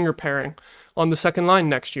the winger pairing on the second line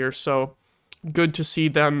next year. So good to see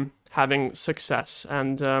them having success.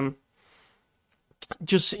 And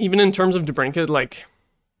just even in terms of DeBrincat, like,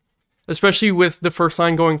 especially with the first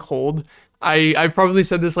line going cold, I've probably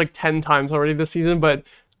said this like 10 times already this season, but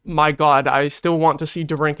my God, I still want to see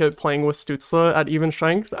DeBrincat playing with Stützle at even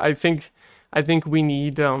strength. I think we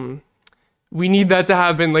need that to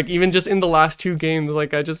happen. Like, even just in the last 2 games,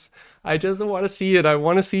 like I just want to see it. I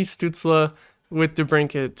want to see Stützle with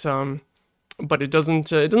DeBrincat. But it doesn't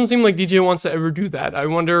seem like DJ wants to ever do that. I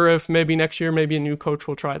wonder if maybe next year, maybe a new coach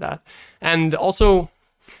will try that. And also,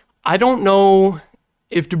 I don't know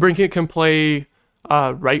if DeBrincat can play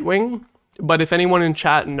right wing, but if anyone in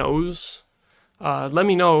chat knows, let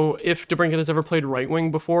me know if DeBrincat has ever played right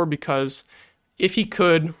wing before, because if he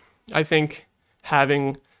could, I think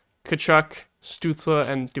having Tkachuk, Stützle,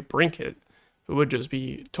 and DeBrincat would just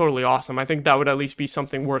be totally awesome. I think that would at least be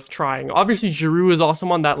something worth trying. Obviously, Giroux is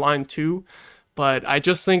awesome on that line too, but I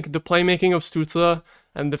just think the playmaking of Stützle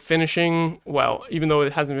and the finishing, well, even though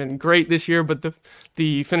it hasn't been great this year, but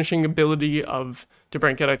the finishing ability of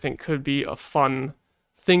DeBrincat, I think, could be a fun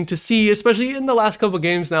thing to see, especially in the last couple of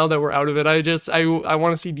games now that we're out of it. I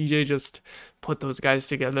want to see DJ just put those guys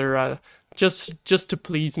together, just to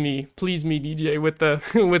please me, DJ, with the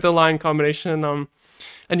with the line combination.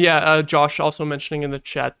 And yeah, Josh also mentioning in the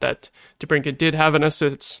chat that DeBrincat did have an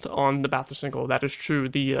assist on the Batherson goal. That is true.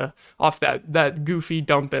 The off that goofy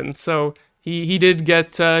dump in. So he did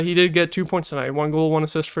get 2 points tonight. 1 goal, 1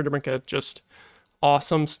 assist for DeBrincat. Just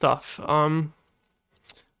awesome stuff. And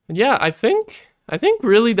yeah, I think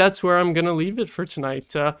really that's where I'm gonna leave it for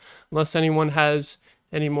tonight. Unless anyone has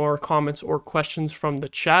any more comments or questions from the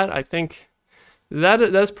chat, I think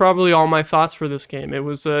that's probably all my thoughts for this game. It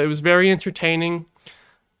was very entertaining.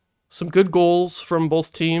 Some good goals from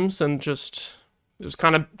both teams, and just it was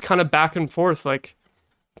kind of back and forth. Like,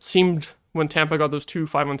 it seemed when Tampa got those 2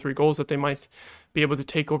 5-on-3 goals that they might be able to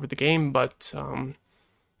take over the game, but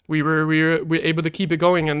we were able to keep it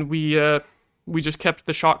going, and we just kept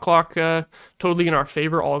the shot clock totally in our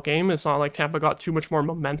favor all game. It's not like Tampa got too much more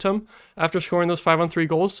momentum after scoring those 5-on-3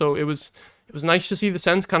 goals, so it was nice to see the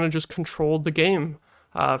Sens kind of just controlled the game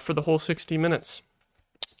for the whole 60 minutes,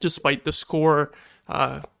 despite the score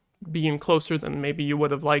being closer than maybe you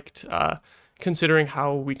would have liked, considering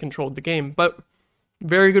how we controlled the game. But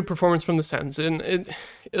very good performance from the Sens, and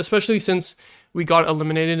especially since we got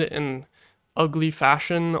eliminated in ugly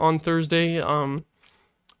fashion on Thursday.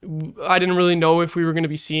 I didn't really know if we were going to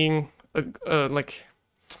be seeing a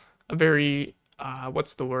very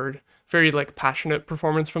very like passionate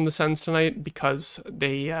performance from the Sens tonight, because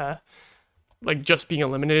they like just being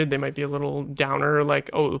eliminated, they might be a little downer,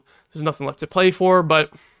 like, oh, there's nothing left to play for.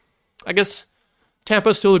 But I guess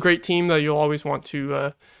Tampa's still a great team that you'll always want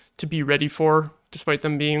to be ready for, despite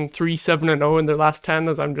them being 3-7-0 in their last 10,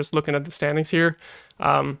 as I'm just looking at the standings here.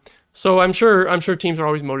 So I'm sure teams are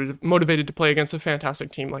always motivated to play against a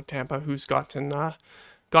fantastic team like Tampa, who's gotten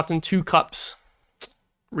 2 cups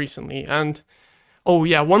recently. And oh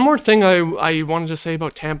yeah, one more thing I wanted to say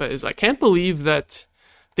about Tampa is I can't believe that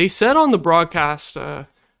they said on the broadcast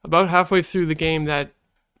about halfway through the game that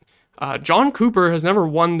John Cooper has never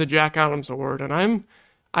won the Jack Adams Award, and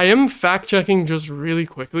I am fact checking just really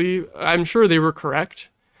quickly. I'm sure they were correct.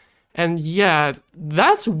 And yeah,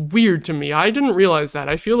 that's weird to me. I didn't realize that.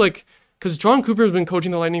 I feel like, because John Cooper has been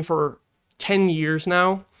coaching the Lightning for 10 years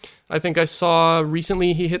now. I think I saw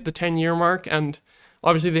recently he hit the 10-year mark, and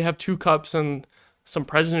obviously they have 2 cups and some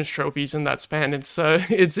President's trophies in that span. It's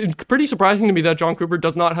pretty surprising to me that John Cooper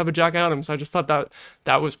does not have a Jack Adams. I just thought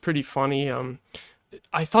that was pretty funny.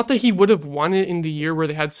 I thought that he would have won it in the year where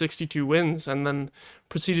they had 62 wins and then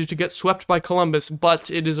proceeded to get swept by Columbus, but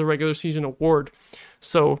it is a regular season award.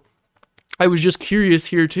 So I was just curious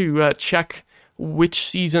here to check which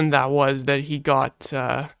season that was that he got,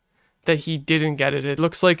 that he didn't get it. It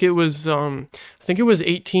looks like it was, I think it was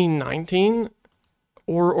 18-19,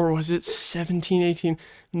 or was it 17-18?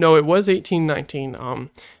 No, it was 18-19.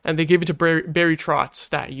 And they gave it to Barry Trotz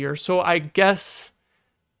that year. So I guess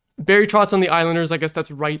Barry Trotz on the Islanders, I guess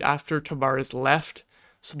that's right after Tavares left.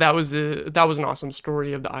 So that was an awesome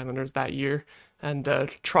story of the Islanders that year, and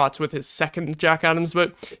Trotz with his second Jack Adams.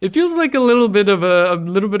 But it feels like a little bit of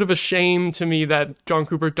a shame to me that John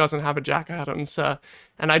Cooper doesn't have a Jack Adams.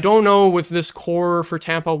 And I don't know with this core for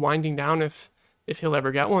Tampa winding down if he'll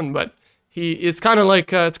ever get one. But it's kind of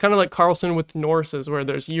like Carlson with Norris's, where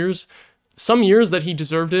there's years some years that he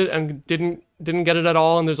deserved it and didn't get it at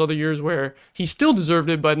all, and there's other years where he still deserved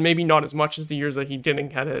it, but maybe not as much as the years that he didn't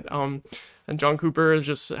get it. And John Cooper has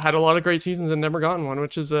just had a lot of great seasons and never gotten one,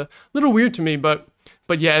 which is a little weird to me, but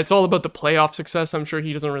yeah, it's all about the playoff success. I'm sure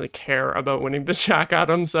he doesn't really care about winning the Shaq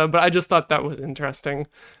Adams, but I just thought that was interesting.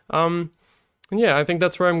 And yeah, I think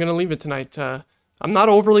that's where I'm going to leave it tonight. I'm not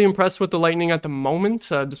overly impressed with the Lightning at the moment,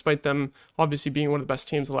 despite them obviously being one of the best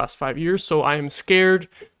teams the last 5 years. So I am scared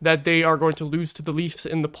that they are going to lose to the Leafs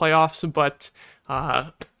in the playoffs, but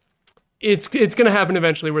it's going to happen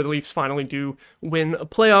eventually where the Leafs finally do win a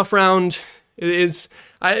playoff round. It is.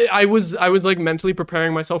 I was like mentally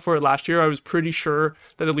preparing myself for it last year. I was pretty sure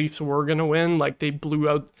that the Leafs were going to win. Like, they blew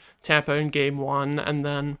out Tampa in game 1, and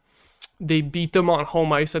then they beat them on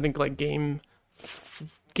home ice, I think, like game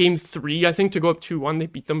 3, I think, to go up 2-1. They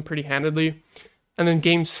beat them pretty handedly. And then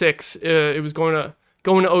game 6, it was going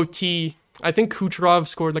to OT. I think Kucherov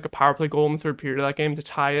scored like a power play goal in the third period of that game to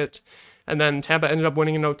tie it. And then Tampa ended up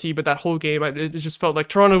winning in OT, but that whole game, it just felt like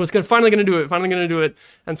Toronto was finally going to do it.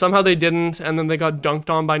 And somehow they didn't, and then they got dunked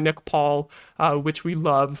on by Nick Paul, which we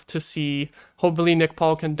love to see. Hopefully Nick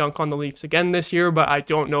Paul can dunk on the Leafs again this year, but I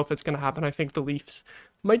don't know if it's going to happen. I think the Leafs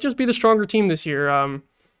might just be the stronger team this year,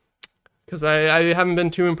 because I haven't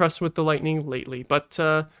been too impressed with the Lightning lately. But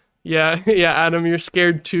yeah, Adam, you're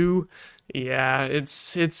scared too. Yeah,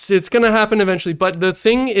 it's going to happen eventually. But the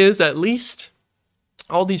thing is, at least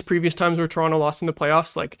all these previous times where Toronto lost in the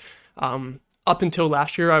playoffs, like up until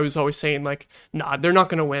last year, I was always saying like, nah, they're not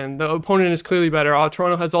going to win. The opponent is clearly better.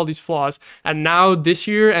 Toronto has all these flaws. And now this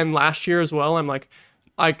year and last year as well,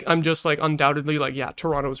 I'm just like undoubtedly like, yeah,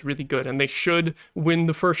 Toronto is really good and they should win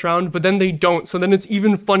the first round, but then they don't. So then it's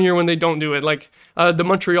even funnier when they don't do it. Like the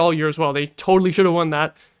Montreal year as well, they totally should have won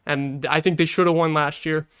that. And I think they should have won last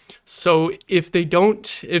year. So if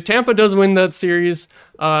Tampa does win that series,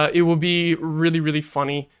 it will be really, really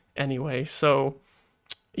funny anyway. So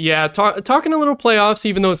yeah, talking a little playoffs,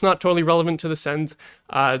 even though it's not totally relevant to the Sens,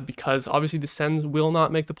 because obviously the Sens will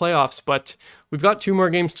not make the playoffs, but we've got 2 more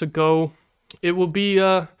games to go. It will be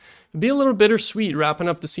a little bittersweet wrapping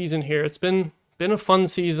up the season here. It's been a fun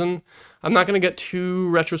season. I'm not going to get too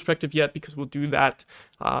retrospective yet because we'll do that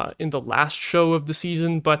in the last show of the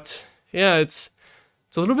season. But yeah, it's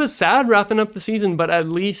a little bit sad wrapping up the season, but at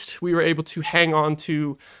least we were able to hang on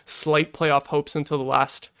to slight playoff hopes until the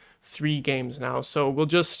last 3 games now. So we'll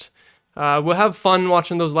have fun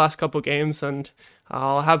watching those last couple games, and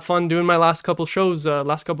I'll have fun doing my last couple shows,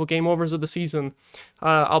 last couple game overs of the season.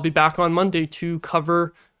 I'll be back on Monday to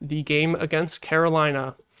cover the game against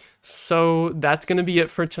Carolina. So that's going to be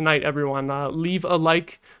it for tonight, everyone. Leave a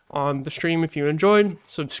like on the stream if you enjoyed.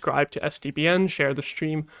 Subscribe to SDPN. Share the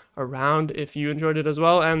stream around if you enjoyed it as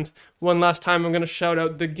well. And one last time, I'm going to shout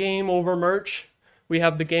out the Game Over merch. We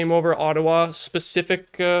have the Game Over Ottawa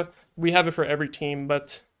specific. We have it for every team,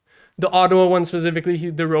 but the Ottawa one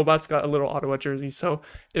specifically, the robot's got a little Ottawa jersey. So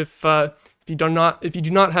if you do not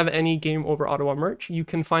have any Game Over Ottawa merch, you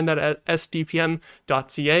can find that at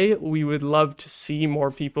sdpn.ca. We would love to see more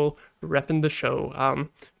people repping the show.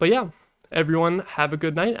 But yeah, everyone have a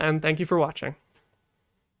good night and thank you for watching.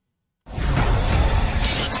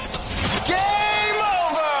 Game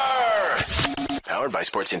over! Powered by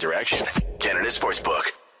Sports Interaction, Canada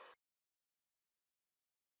Sportsbook.